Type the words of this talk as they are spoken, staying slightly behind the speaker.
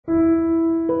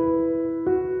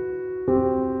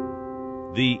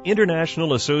The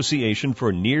International Association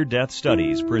for Near-Death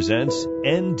Studies presents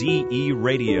NDE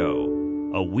Radio,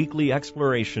 a weekly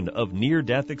exploration of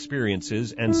near-death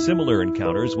experiences and similar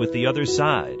encounters with the other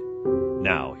side.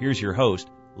 Now, here's your host,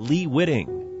 Lee Whitting.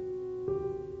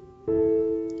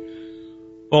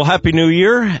 Well, Happy New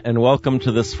Year, and welcome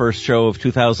to this first show of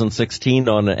 2016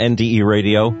 on NDE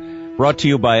Radio, brought to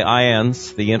you by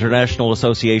IANS, the International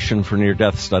Association for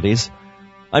Near-Death Studies.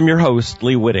 I'm your host,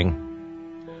 Lee Whitting.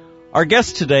 Our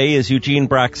guest today is Eugene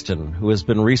Braxton, who has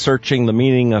been researching the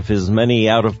meaning of his many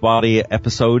out-of-body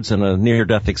episodes and a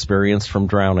near-death experience from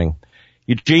drowning.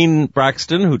 Eugene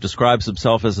Braxton, who describes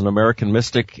himself as an American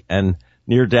mystic and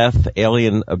near-death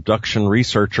alien abduction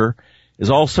researcher, is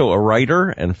also a writer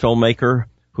and filmmaker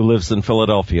who lives in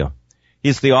Philadelphia.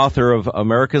 He's the author of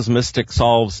America's Mystic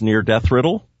Solves Near-Death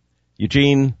Riddle.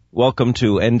 Eugene, welcome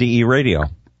to NDE Radio.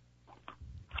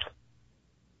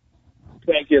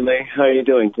 Thank you, Lee. How are you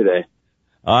doing today?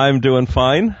 I'm doing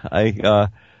fine. I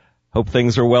hope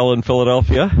things are well in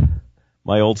Philadelphia,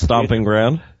 my old stomping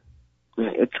ground.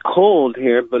 It's cold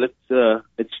here, but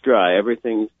it's dry.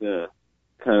 Everything's kind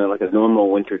of like a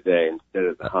normal winter day instead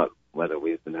of the hot weather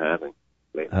we've been having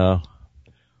lately. Oh,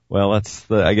 well,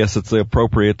 I guess it's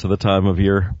appropriate to the time of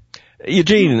year.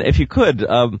 Eugene, if you could,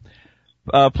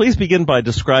 please begin by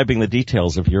describing the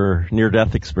details of your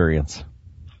near-death experience.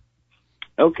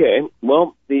 Okay,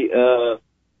 well, the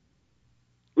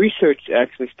research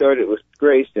actually started with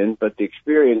Grayson, but the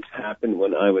experience happened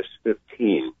when I was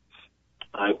 15.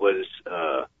 I was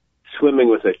swimming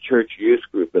with a church youth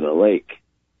group in a lake,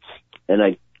 and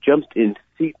I jumped in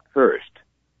feet first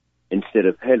instead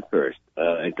of head first.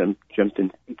 I jumped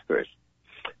in feet first,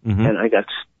 and I got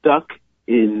stuck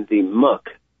in the muck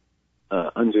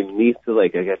underneath the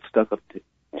lake. I got stuck up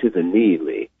to the knee,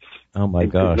 Lee. Oh, my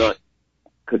gosh.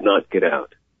 Could not get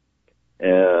out.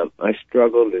 I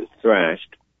struggled and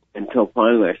thrashed until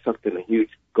finally I sucked in a huge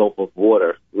gulp of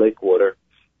water, lake water,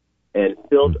 and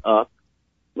filled up,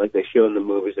 like they show in the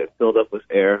movies, I filled up with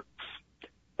air.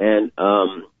 And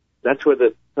that's where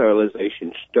the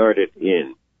paralyzation started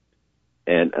in.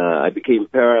 And I became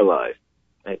paralyzed.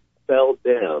 I fell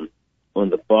down on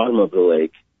the bottom of the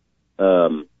lake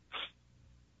and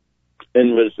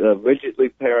was rigidly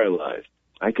paralyzed.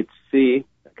 I could see,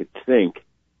 I could think,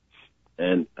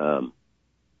 and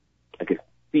I could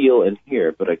feel and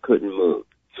hear, but I couldn't move.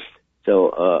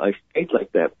 So I stayed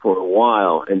like that for a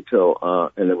while until,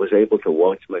 and I was able to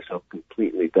watch myself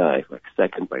completely die, like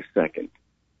second by second.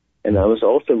 And I was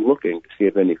also looking to see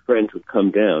if any friends would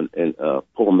come down and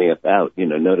pull me up out. You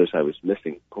know, notice I was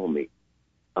missing, pull me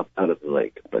up out of the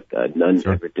lake, but none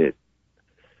ever did.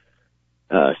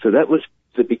 So that was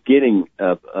the beginning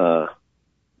of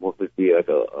what would be like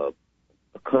a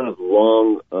kind of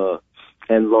long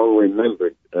and long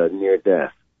remembered near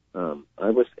death. I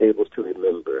was able to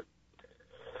remember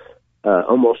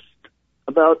almost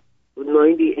about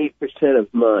 98%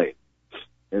 of mine,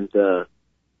 and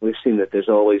we've seen that there's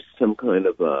always some kind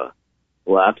of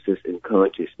lapses in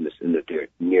consciousness in the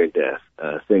near death,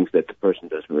 things that the person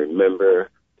doesn't remember,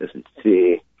 doesn't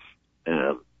see.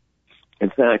 In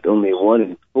fact, only 1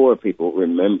 in 4 people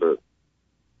remember,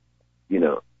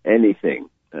 anything.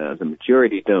 The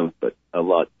majority don't, but a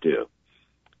lot do.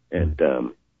 And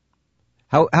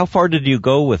how far did you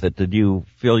go with it? Did you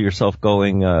feel yourself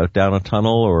going down a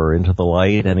tunnel or into the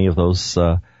light? Any of those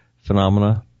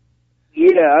phenomena?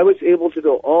 Yeah, I was able to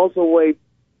go all the way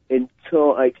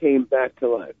until I came back to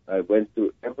life. I went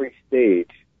through every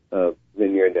stage of the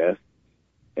near death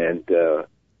and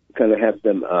kind of have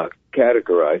them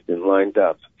categorized and lined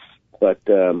up. But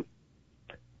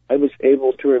I was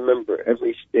able to remember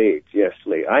every stage, yes,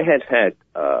 Lee. I had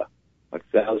like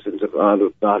thousands of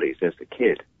out-of-bodies as a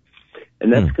kid.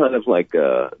 And that's kind of like,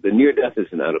 the near-death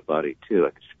is an out-of-body, too,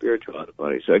 like a spiritual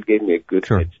out-of-body. So it gave me a good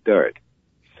head start.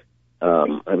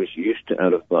 I was used to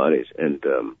out-of-bodies, and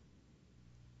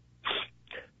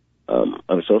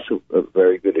I was also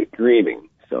very good at dreaming.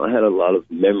 So I had a lot of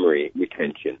memory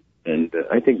retention. And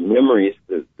I think memory is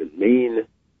the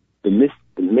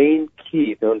main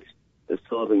key to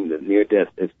solving the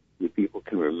near-death is that people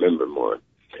can remember more.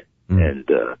 And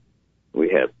we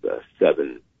have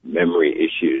 7 memory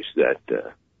issues that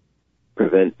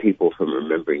prevent people from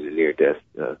remembering the near-death.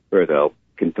 Further, I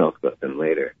can talk about them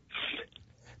later.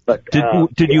 But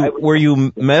were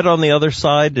you met on the other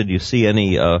side? Did you see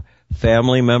any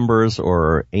family members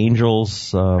or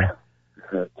angels?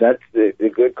 That's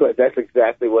the good question. That's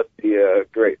exactly what the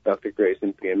great Dr.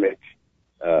 Grayson, PMH,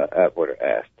 Atwater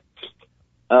asked.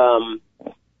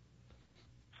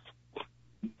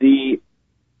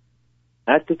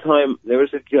 At the time, there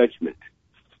was a judgment,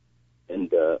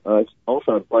 And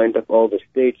also I lined up all the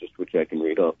stages, which I can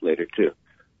read off later too.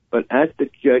 But at the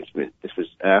judgment, this was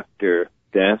after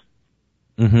death.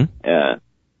 Mm-hmm.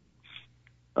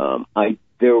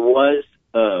 There was,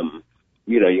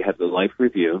 you have the life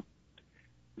review.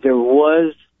 There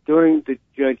was, during the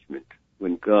judgment,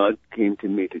 when God came to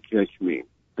me to judge me,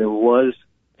 there was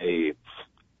a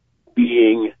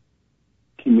being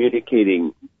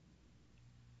communicating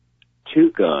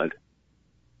to God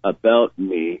about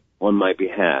me on my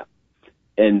behalf.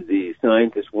 And the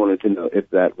scientists wanted to know if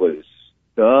that was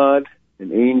God,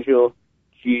 an angel,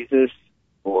 Jesus,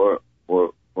 or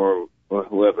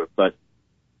whoever. But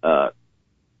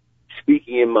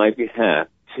speaking in my behalf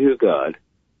to God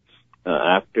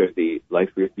after the life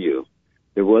review,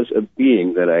 there was a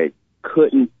being that I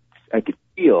could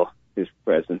feel his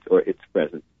presence or its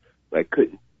presence, but I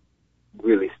couldn't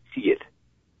really see it.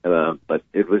 But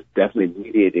it was definitely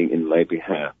mediating in my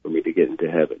behalf for me to get into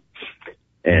heaven.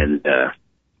 And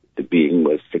the being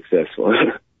was successful.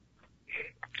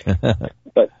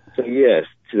 But so yes,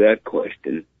 to that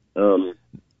question.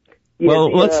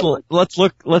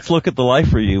 Let's look at the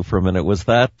life review for a minute. Was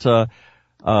that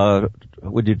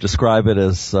would you describe it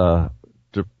as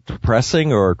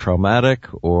depressing or traumatic,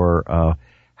 or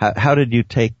how did you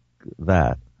take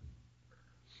that?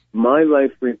 My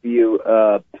life review,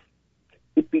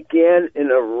 it began in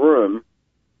a room,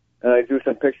 and I drew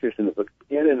some pictures in the book. It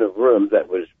began in a room that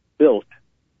was built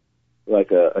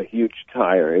like a huge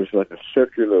tire. It was like a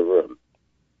circular room.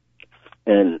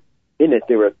 And in it,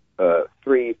 there were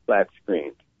 3 flat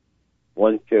screens.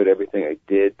 One showed everything I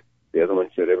did, the other one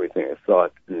showed everything I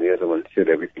thought, and the other one showed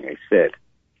everything I said.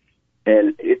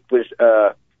 And it was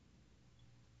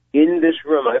in this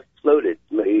room, I floated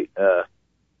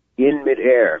in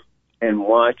midair and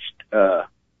watched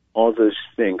all those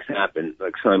things happen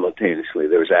like simultaneously.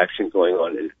 There was action going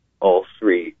on in all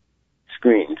 3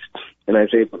 screens, and I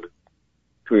was able to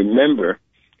remember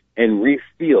and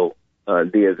re-feel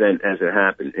the event as it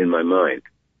happened in my mind.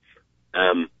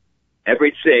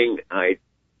 Everything I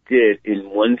did in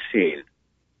one scene,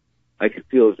 I could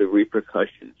feel the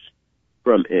repercussions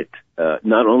from it,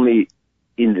 not only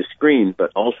in the screen,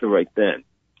 but also right then.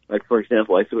 Like, for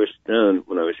example, I threw a stone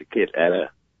when I was a kid at a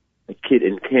kid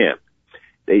in camp.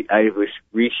 I was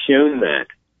re-shown that,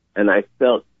 and I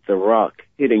felt the rock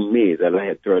hitting me that I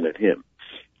had thrown at him.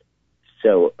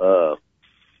 So,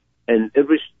 and it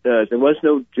was, there was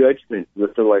no judgment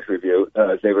with the life review.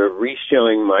 They were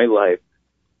re-showing my life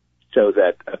so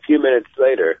that a few minutes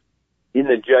later, in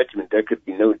the judgment, there could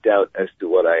be no doubt as to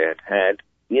what I had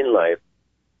in life,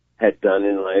 had done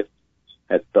in life,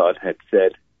 had thought, had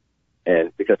said,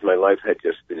 and because my life had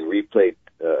just been replayed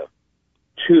to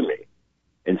me.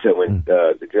 And so when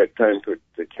the time for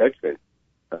the judgment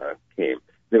came,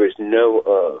 there was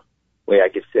no way I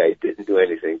could say I didn't do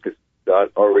anything, because God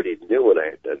already knew what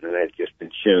I had done, and I had just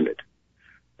been shown it.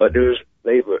 But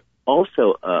they were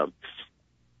also,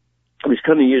 it was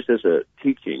kind of used as a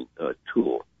teaching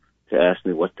tool to ask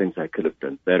me what things I could have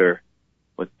done better,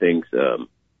 what things, they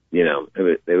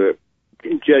were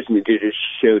didn't judge me, they just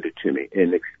showed it to me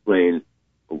and explained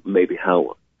maybe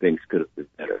how things could have been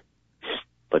better.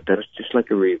 But that was just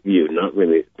like a review, not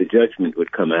really. The judgment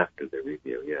would come after the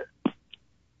review, yeah.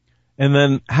 And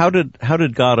then how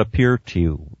did God appear to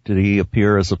you? Did he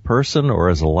appear as a person or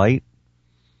as a light?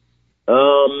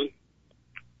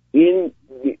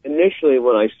 Initially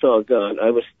when I saw God,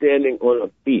 I was standing on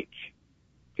a beach,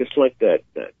 just like that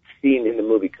scene in the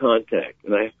movie Contact.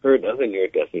 And I heard other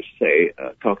near-deathers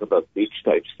talk about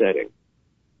beach-type setting.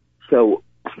 So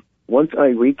once I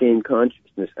regained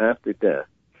consciousness after death,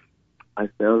 I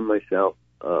found myself,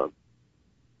 and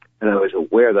I was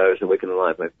aware that I was awake and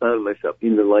alive. I found myself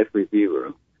in the life review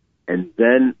room. And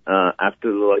then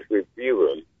after the life review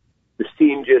room, the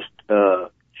scene just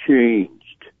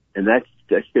changed. And that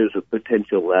shows a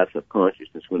potential lapse of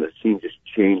consciousness when a scene just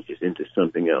changes into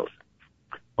something else.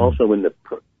 Also, when the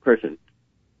person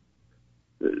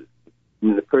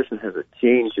has a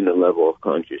change in the level of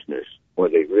consciousness, or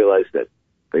they realize that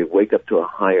they wake up to a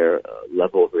higher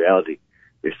level of reality,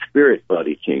 their spirit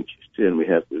body changes too, and we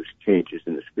have those changes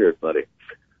in the spirit body.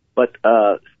 But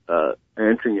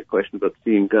answering your question about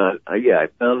seeing God, I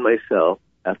found myself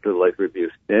after the life review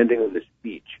standing on this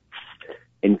beach,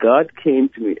 and God came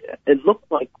to me. It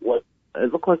looked like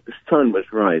the sun was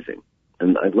rising,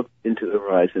 and I looked into the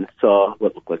horizon, saw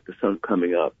what looked like the sun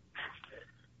coming up,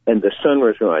 and the sun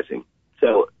was rising.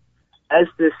 So as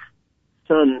this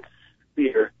sun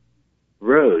sphere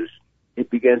rose, it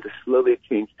began to slowly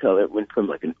change color. It went from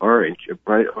like an orange, a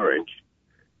bright orange,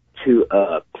 to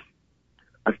a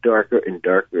darker and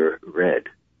darker red.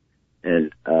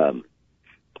 And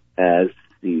as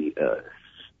the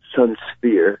sun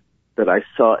sphere that I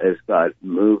saw as God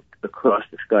moved across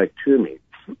the sky to me,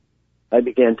 I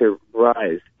began to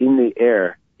rise in the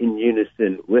air in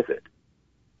unison with it.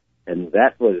 And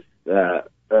that was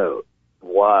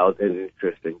wild and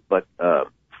interesting, but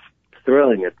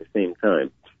thrilling at the same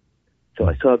time. So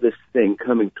I saw this thing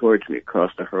coming towards me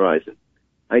across the horizon.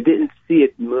 I didn't see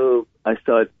it move. I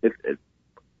saw it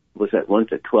was at once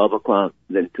at 12 o'clock,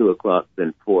 then 2 o'clock,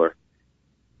 then 4,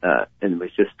 and it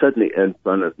was just suddenly in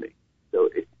front of me. So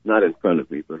it's not in front of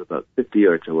me, but about 50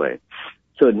 yards away.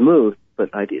 So it moved, but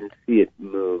I didn't see it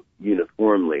move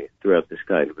uniformly throughout the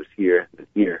sky. It was here, and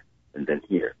here, and then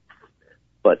here.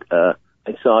 But I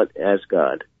saw it as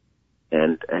God,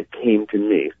 and it came to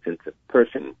me, since a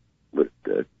person would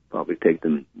probably take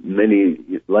them many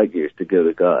light years to go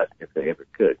to God, if they ever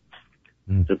could.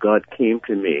 So God came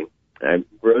to me. I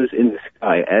rose in the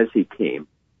sky as he came,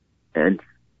 and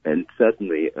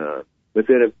suddenly,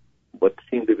 within what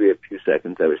seemed to be a few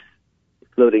seconds, I was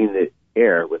floating in the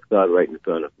air with God right in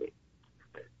front of me.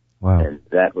 Wow. And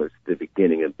that was the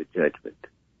beginning of the judgment.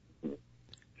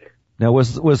 Now,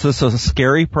 was this a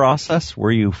scary process?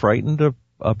 Were you frightened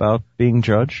about being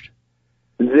judged?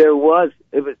 There was.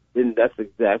 It was, and that's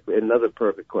exactly another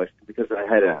perfect question, because I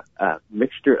had a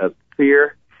mixture of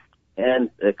fear and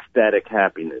ecstatic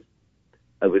happiness.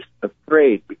 I was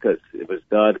afraid because it was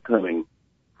God coming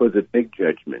for the big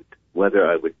judgment, whether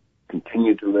I would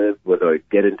continue to live, whether I'd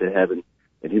get into heaven,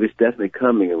 and he was definitely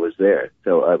coming and was there.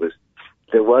 So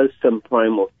there was some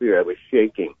primal fear. I was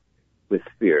shaking with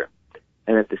fear.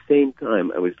 And at the same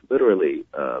time, I was literally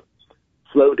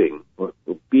floating or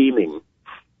beaming,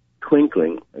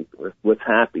 twinkling with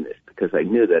happiness, because I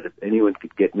knew that if anyone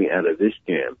could get me out of this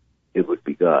jam, it would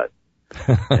be God.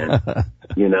 And,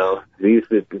 he's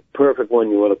the perfect one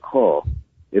you want to call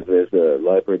if there's a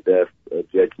life or death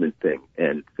judgment thing.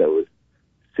 And so I was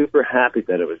super happy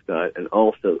that it was God, and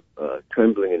also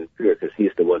trembling in fear, because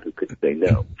he's the one who could say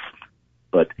no.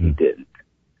 But he didn't.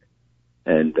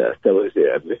 And so it was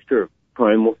a mixture of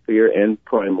primal fear and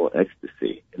primal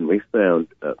ecstasy. And we found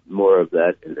more of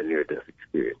that in the near-death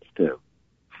experience, too.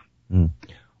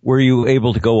 Were you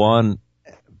able to go on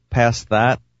past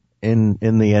that in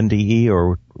the NDE,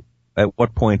 or at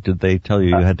what point did they tell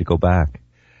you had to go back?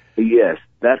 Yes,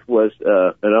 that was,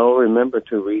 and I'll remember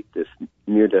to read this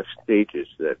near-death stages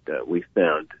that we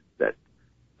found that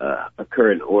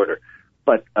occur in order.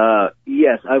 But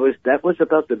yes, that was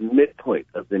about the midpoint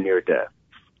of the near-death,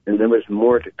 and there was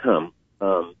more to come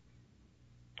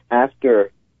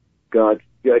after God's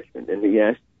judgment. And he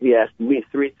asked me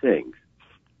three things: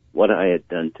 what I had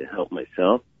done to help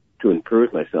myself, to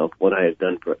improve myself, what I had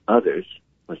done for others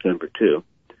was number 2,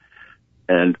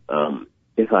 and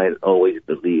if I had always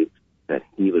believed that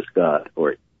he was God,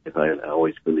 or if I had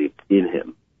always believed in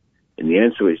him. And the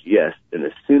answer was yes. And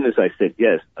as soon as I said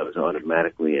yes, I was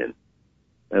automatically in.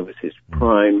 That was his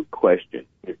prime question,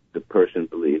 if the person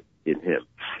believed in him.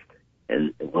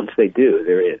 And once they do,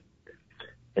 they're in.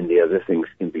 And the other things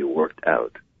can be worked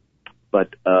out.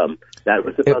 But that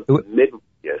was about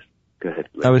yes, go ahead.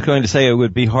 I was going to say it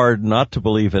would be hard not to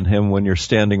believe in him when you're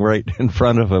standing right in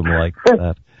front of him like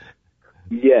that.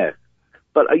 Yes.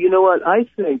 But you know what? I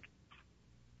think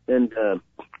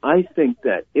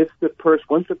that if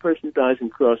once the person dies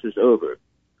and crosses over,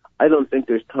 I don't think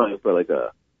there's time for like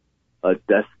a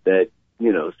deathbed,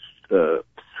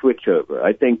 switch over.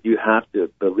 I think you have to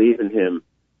believe in him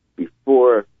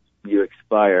before you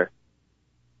expire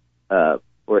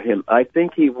for him. I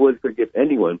think he would forgive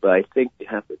anyone, but I think you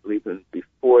have to believe in him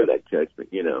before that judgment,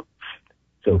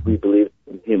 So if we believe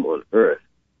in him on earth,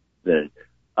 then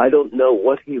I don't know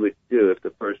what he would do if the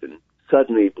person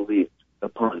suddenly believed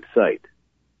upon sight.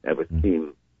 That would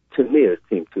seem, to me, it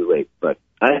seemed too late. But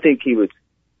I think he would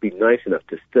be nice enough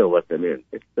to still let them in.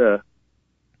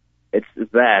 It's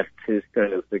vast, his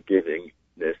kind of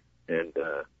forgivingness, and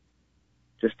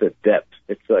just a depth.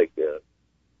 It's like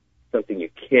something you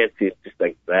can't see. It's just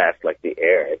like vast, like the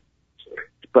air.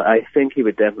 But I think he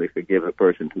would definitely forgive a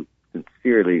person who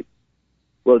sincerely,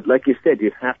 well, like you said,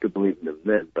 you have to believe in them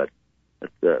then, but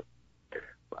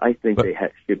I think they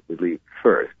should believe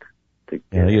first.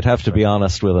 You'd have to be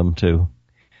honest with them, too.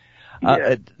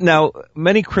 Yeah. Now,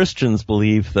 many Christians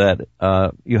believe that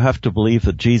you have to believe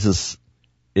that Jesus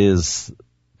is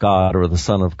God or the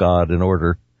Son of God in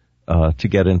order to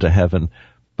get into heaven.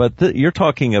 But you're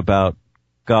talking about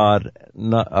God,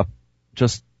 not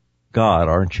just God,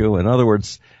 aren't you? In other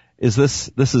words, is this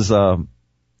is a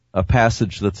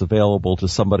passage that's available to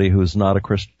somebody who's not a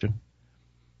Christian?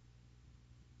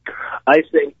 I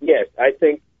think, yes. I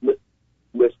think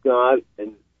with God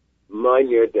and my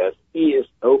near death, he is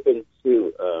open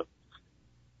to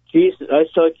I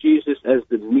saw Jesus as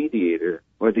the mediator,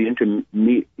 or the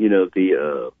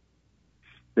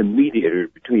the mediator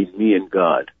between me and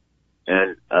God,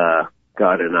 and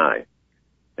God and I.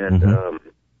 And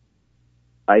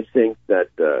I think that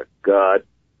God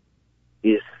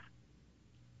is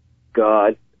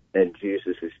God and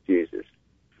Jesus is Jesus.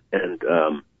 And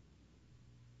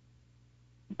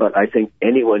but I think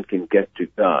anyone can get to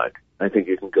God. I think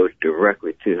you can go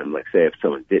directly to him. Like, say, if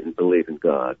someone didn't believe in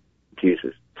God,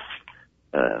 Jesus,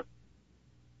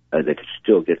 they could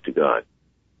still get to God.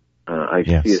 I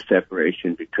see a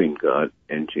separation between God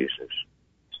and Jesus.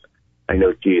 I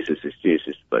know Jesus is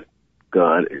Jesus, but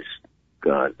God is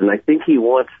God. And I think he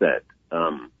wants that.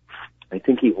 I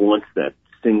think he wants that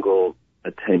single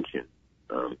attention.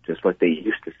 Just like they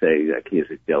used to say, like he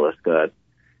is a jealous God.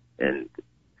 And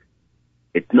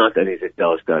it's not that he's a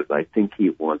jealous God, but I think he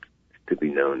wants to be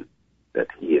known that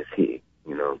he is he,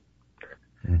 you know.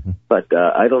 But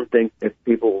I don't think if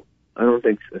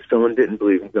someone didn't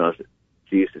believe in God,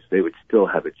 Jesus, they would still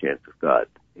have a chance with God.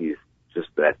 He's just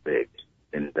that big,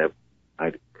 and that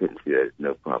I couldn't see that as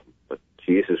no problem. But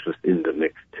Jesus was in the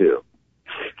mix too,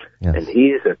 and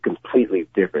he's a completely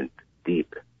different,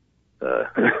 deep,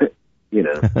 you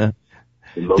know.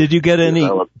 Did you get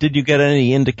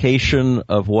any indication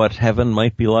of what heaven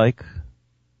might be like?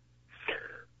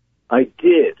 I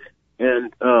did.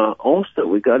 And also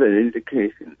we got an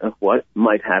indication of what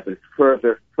might happen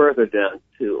further down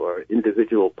to our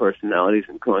individual personalities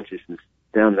and consciousness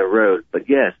down the road. But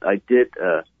yes, I did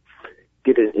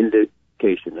get an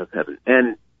indication of heaven.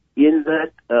 And in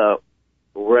that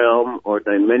realm or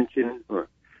dimension, or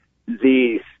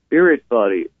the spirit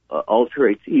body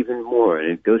alterates even more,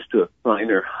 and it goes to a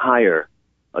finer, higher,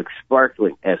 like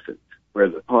sparkling essence, where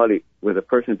the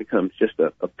person becomes just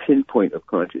a pinpoint of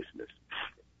consciousness.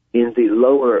 In the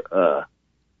lower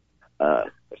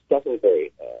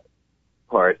secondary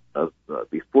part of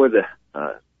before the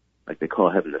like they call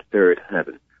heaven, the third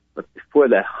heaven, but before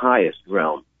that highest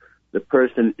realm, the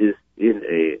person is in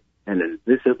an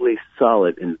invisibly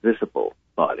solid, invisible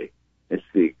body. It's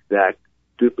the exact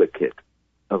duplicate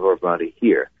of our body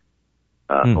here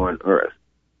on Earth,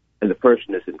 and the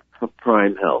person is in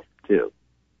prime health too.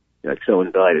 Like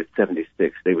someone died at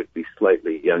 76, they would be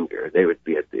slightly younger. They would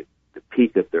be at the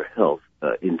peak of their health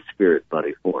in spirit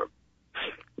body form.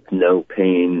 No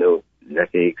pain, no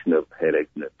neck aches, no headaches,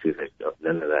 no toothaches,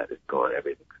 none of that is gone.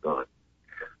 Everything's gone.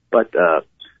 But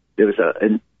there was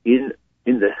in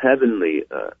the heavenly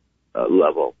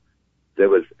level, there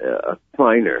was a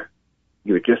finer.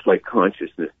 You were just like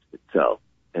consciousness itself,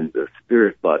 and the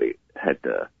spirit body had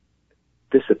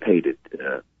dissipated.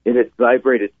 It had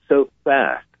vibrated so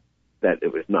fast that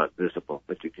it was not visible,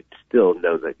 but you could still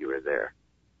know that you were there,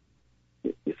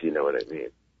 if you know what I mean.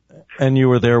 And you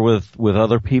were there with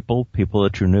other people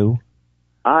that you knew?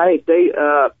 I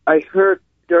heard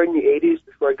during the 80s,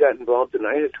 before I got involved, and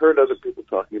I had heard other people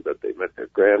talking about they met their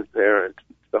grandparents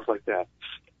and stuff like that.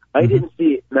 I didn't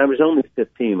see it, and I was only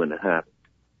 15 when it happened,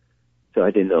 so I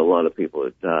didn't know a lot of people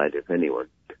had died, if anyone.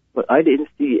 But I didn't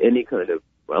see any kind of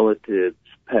relatives,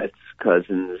 pets,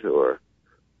 cousins, or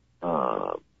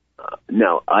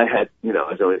now I had,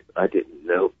 I didn't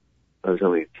know, I was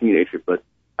only a teenager, but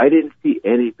I didn't see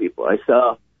any people. I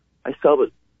saw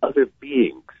with other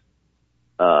beings.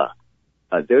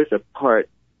 There's a part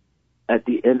at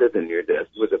the end of the near death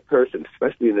where the person,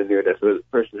 especially in the near death, where the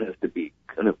person has to be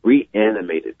kind of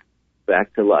reanimated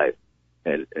back to life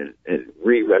and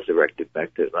re-resurrected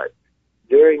back to life.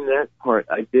 During that part,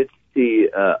 I did see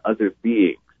other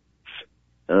beings.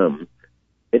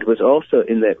 It was also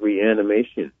in that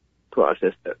reanimation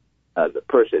process that the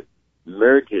person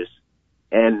merges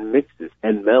and mixes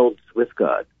and melds with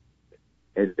God,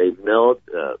 and they meld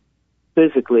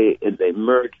physically and they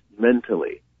merge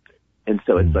mentally, and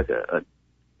so it's like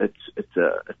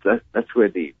that's where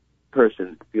the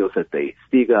person feels that they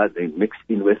see God, they mix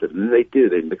in with it, and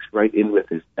they mix right in with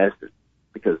His essence,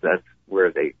 because that's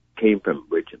where they came from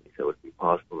originally. So it'd be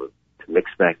possible to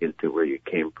mix back into where you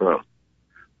came from,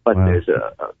 but there's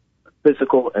a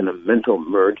physical and a mental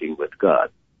merging with God.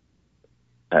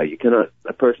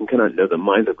 A person cannot know the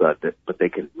mind of God, but they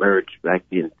can merge back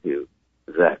into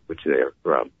that which they are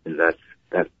from, and that's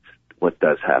what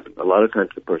does happen. A lot of times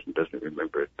the person doesn't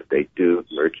remember it, but they do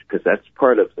merge, because that's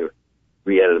part of the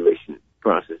reanimation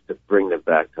process to bring them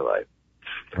back to life.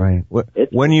 Right.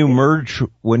 When you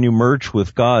merge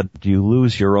with God, do you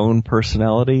lose your own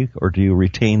personality, or do you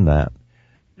retain that?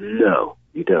 No,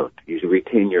 you don't. You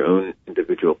retain your own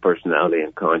individual personality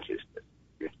and consciousness.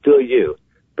 You're still you,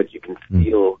 but you can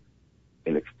feel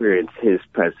and experience His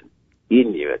presence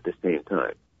in you at the same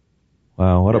time.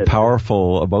 Wow, what a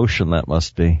powerful emotion that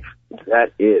must be.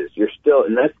 That is. You're still,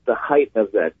 and that's the height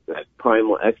of that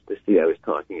primal ecstasy I was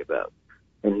talking about.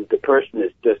 And the person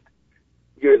is just,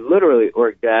 you're literally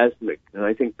orgasmic. And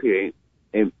I think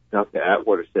Dr.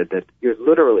 Atwater said that you're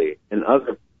literally, in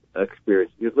other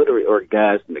experience, you're literally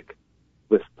orgasmic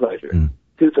with pleasure.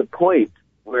 To the point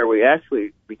where we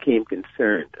actually became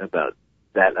concerned about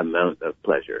that amount of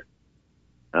pleasure.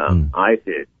 I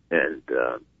did, and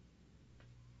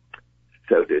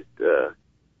so did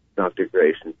Dr.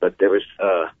 Grayson. But there was,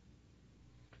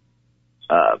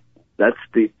 that's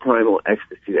the primal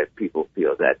ecstasy that people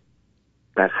feel, that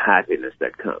happiness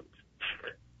that comes.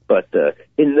 But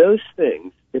in those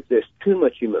things, if there's too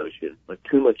much emotion or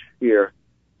too much fear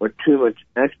or too much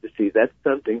ecstasy, that's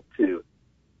something to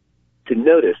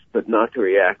notice but not to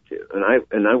react to.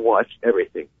 And I watched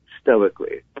everything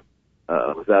stoically,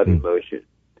 without emotion.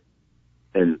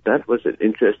 And that was an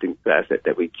interesting facet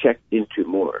that we checked into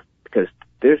more, because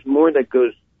there's more that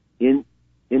goes into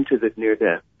the near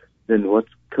death than what's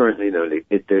currently known.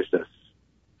 There's a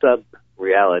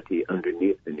sub-reality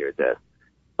underneath the near death.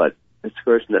 But it's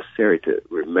first necessary to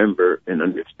remember and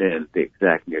understand the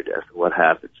exact near death, what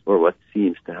happens or what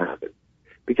seems to happen.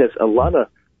 Because a lot of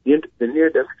the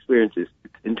near-death experience is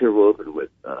interwoven with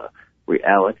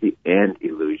reality and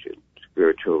illusion,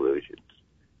 spiritual illusions.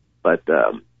 But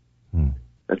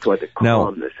that's why the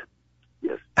calmness.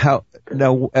 Yes.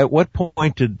 Now, at what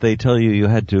point did they tell you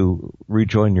had to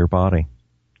rejoin your body?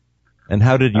 And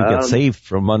how did you get saved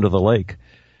from under the lake?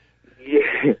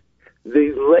 Yeah,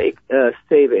 the lake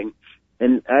saving,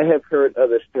 and I have heard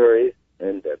other stories,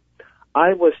 and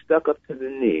I was stuck up to the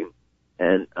knee,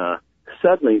 and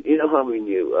suddenly, you know how when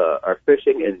you are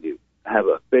fishing and you have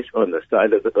a fish on the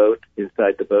side of the boat,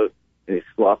 inside the boat, and he's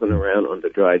flopping around on the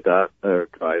dry dock or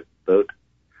dry boat?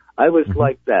 I was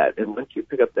like that, and once you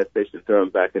pick up that fish and throw him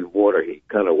back in water, he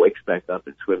kind of wakes back up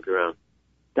and swims around.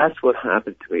 That's what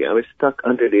happened to me. I was stuck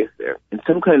underneath there, and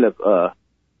some kind of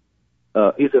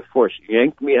either force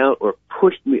yanked me out or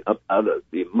pushed me up out of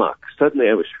the muck. Suddenly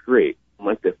I was free.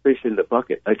 Like the fish in the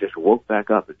bucket, I just woke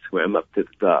back up and swam up to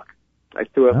the dock. I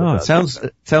threw up. Oh, it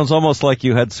sounds almost like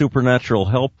you had supernatural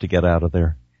help to get out of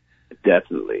there.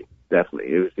 Definitely.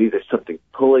 It was either something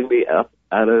pulling me up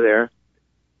out of there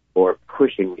or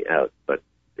pushing me out, but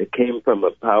it came from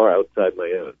a power outside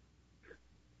my own.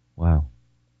 Wow.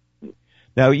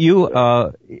 Now you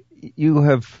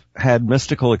have had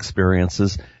mystical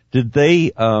experiences. Did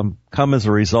they come as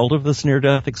a result of this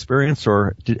near-death experience,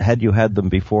 or had you had them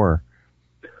before?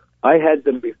 I had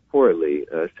them before, Lee,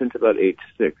 since about age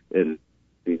 6, and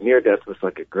the near-death was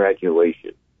like a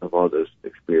graduation of all those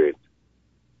experiences.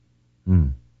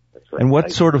 And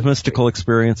what sort of mystical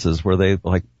experiences? Were they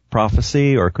like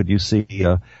prophecy, or could you see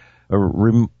a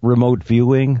remote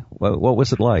viewing? What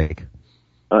was it like?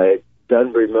 I've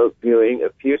done remote viewing a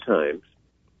few times.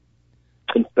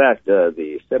 In fact,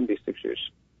 the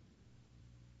 76ers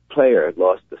player had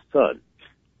lost a son,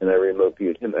 and I remote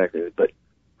viewed him accurately. But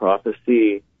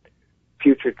prophecy,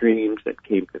 future dreams that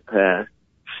came to pass,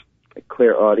 a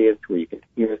clear audience where you can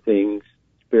hear things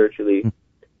spiritually,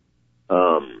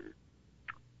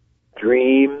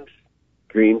 dreams,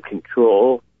 dream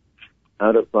control,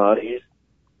 out-of-body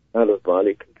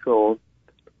control,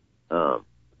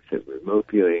 remote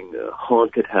viewing,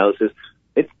 haunted houses.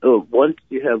 It's once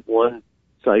you have one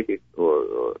psychic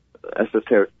or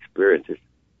esoteric experiences,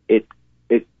 it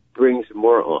brings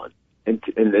more on, and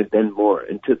then more,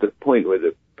 and to the point where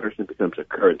the person becomes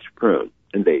occurrence prone,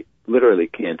 and they literally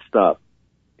can't stop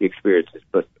the experiences.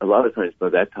 But a lot of times by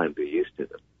that time they're used to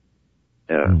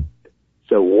them.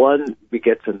 So one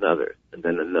begets another, and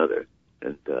then another,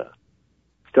 and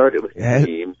started with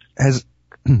dreams.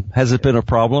 Has it been a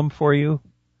problem for you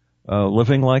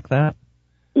living like that?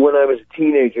 When I was a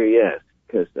teenager, yes,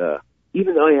 because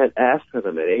even though I had asked for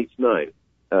them at age 9,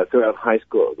 throughout high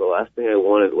school, the last thing I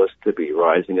wanted was to be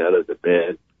rising out of the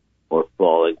bed or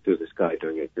falling through the sky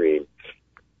during a dream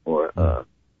or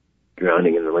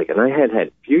drowning in the lake. And I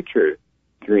had future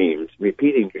dreams,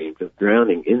 repeating dreams of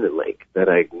drowning in the lake that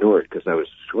I ignored because I was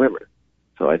a swimmer.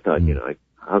 So I thought,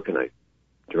 how can I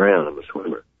drown? I'm a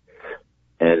swimmer.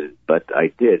 But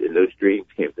I did, and those dreams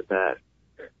came to pass.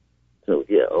 So,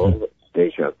 yeah, all the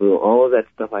deja vu, all of that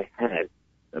stuff I had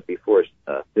before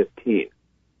 15.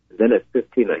 And then at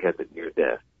 15, I had the near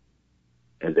death,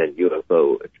 and then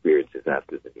UFO experiences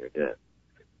after the near death.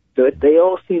 So they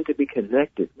all seem to be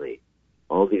connected, Lee.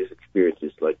 All these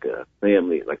experiences, like a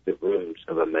family, like the rooms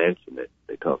of a mansion that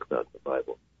they talk about in the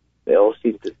Bible, they all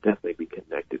seem to definitely be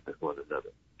connected with one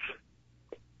another.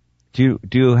 Do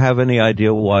you have any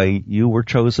idea why you were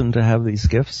chosen to have these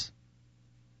gifts?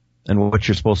 and what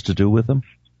you're supposed to do with them?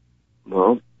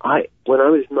 Well, when I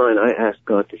was 9, I asked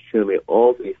God to show me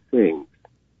all these things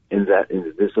in that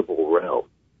invisible realm.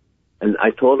 And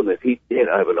I told him if he did,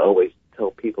 I would always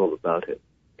tell people about it.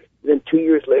 And then 2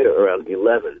 years later, around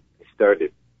 11, I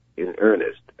started in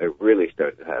earnest. I really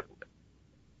started having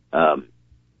them.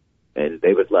 And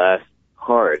they would last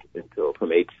hard until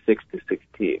from age 6 to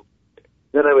 16.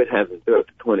 Then I would have them throughout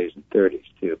the 20s and 30s,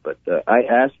 too. But I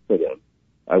asked for them.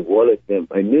 I wanted them.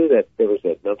 I knew that there was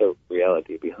another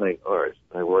reality behind ours.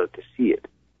 I wanted to see it.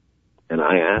 And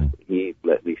I asked, he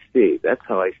let me see. That's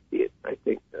how I see it. I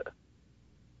think,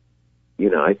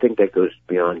 I think that goes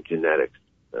beyond genetics.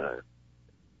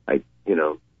 I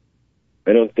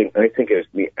think it was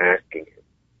me asking him.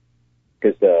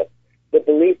 Because the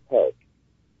belief helps.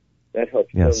 That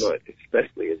helps so much,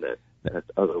 especially in that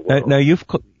other world. Now you've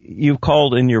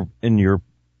called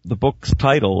the book's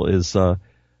title is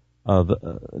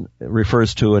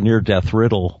refers to a near-death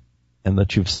riddle, and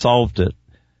that you've solved it.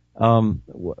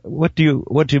 What do you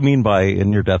mean by a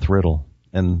near-death riddle,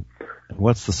 and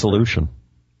what's the solution?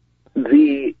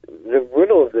 The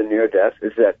riddle of the near-death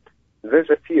is that there's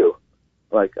a few,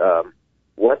 like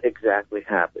what exactly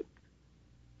happened,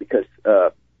 because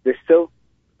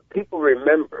people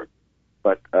remember,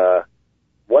 but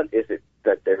what is it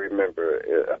that they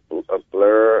remember? A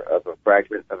blur of a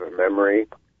fragment of a memory,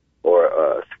 or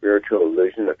a spiritual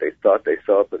illusion that they thought they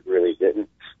saw but really didn't.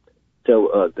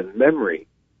 So the memory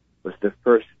was the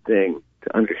first thing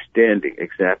to understanding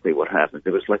exactly what happened.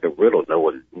 It was like a riddle. No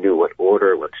one knew what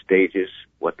order, what stages,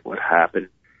 what happened.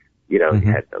 You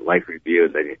had a life review,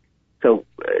 and then the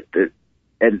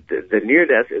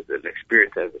near-death is an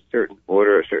experience that has a certain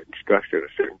order, a certain structure, and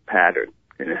a certain pattern,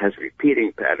 and it has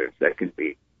repeating patterns that can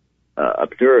be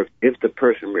observed if the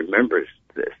person remembers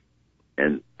this.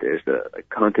 And there's a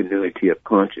continuity of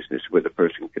consciousness where the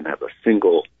person can have a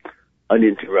single,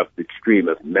 uninterrupted stream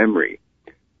of memory.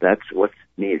 That's what's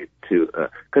needed to,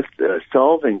 because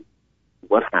solving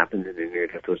what happened in the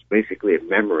near-death was basically a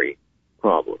memory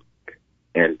problem.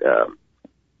 And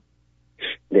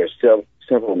there's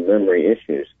several memory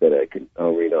issues that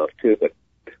I'll read off too, but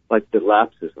like the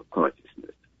lapses of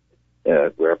consciousness,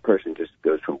 where a person just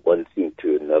goes from one scene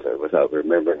to another without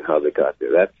remembering how they got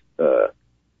there.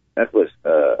 That was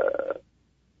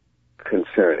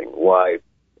concerning. Why?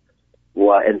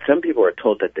 And some people are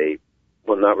told that they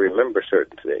will not remember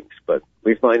certain things, but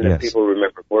we find that people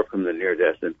remember more from the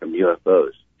near-death than from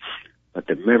UFOs. But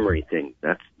the memory thing,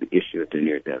 that's the issue with the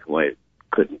near-death, why it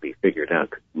couldn't be figured out,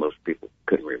 because most people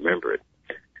couldn't remember it.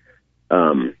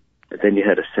 Then you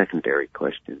had a secondary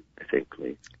question, I think,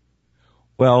 please.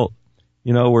 Well,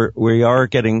 we are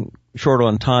getting short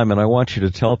on time, and I want you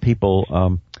to tell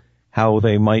people how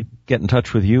they might get in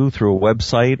touch with you through a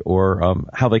website, or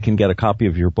how they can get a copy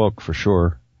of your book, for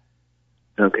sure.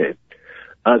 Okay.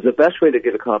 The best way to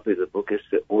get a copy of the book is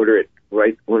to order it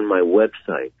right on my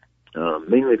website,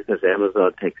 mainly because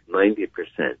Amazon takes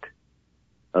 90%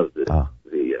 of the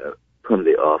from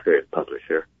the author and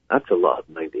publisher. That's a lot,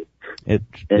 90. It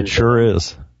sure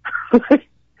is.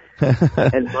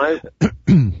 And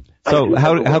so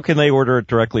how can they order it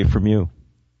directly from you?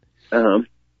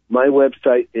 My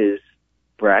website is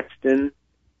Braxton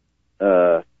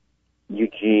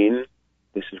Eugene.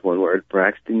 This is one word,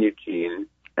 Braxton Eugene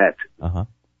at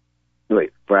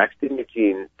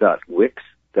BraxtonEugene.wix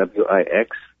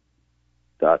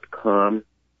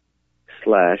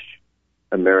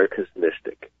 .com/America's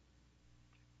Mystic.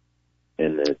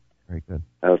 And then very good.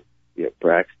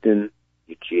 Braxton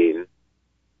Eugene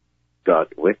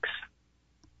 .wix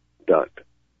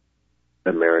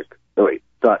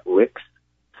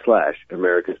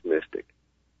 .wix/America's Mystic.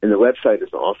 And the website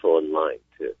is also online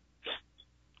too.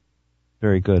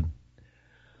 Very good.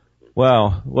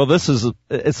 Wow. Well,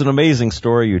 it's an amazing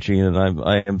story, Eugene, and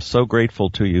I am so grateful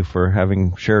to you for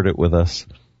having shared it with us.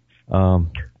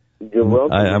 You're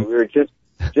welcome. We're just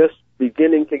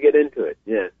beginning to get into it.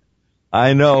 Yeah.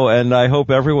 I know, and I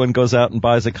hope everyone goes out and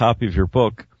buys a copy of your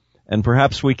book, and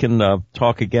perhaps we can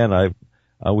talk again.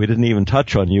 We didn't even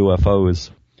touch on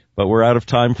UFOs, but we're out of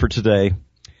time for today.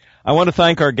 I want to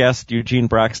thank our guest, Eugene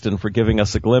Braxton, for giving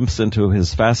us a glimpse into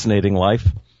his fascinating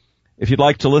life. If you'd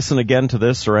like to listen again to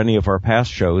this or any of our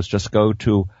past shows, just go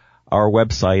to our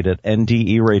website at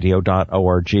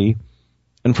nderadio.org.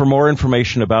 And for more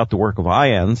information about the work of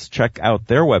IANDS, check out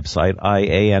their website,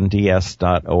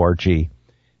 iands.org.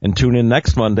 And tune in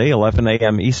next Monday, 11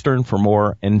 a.m. Eastern, for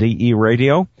more NDE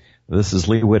Radio. This is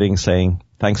Lee Witting saying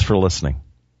thanks for listening.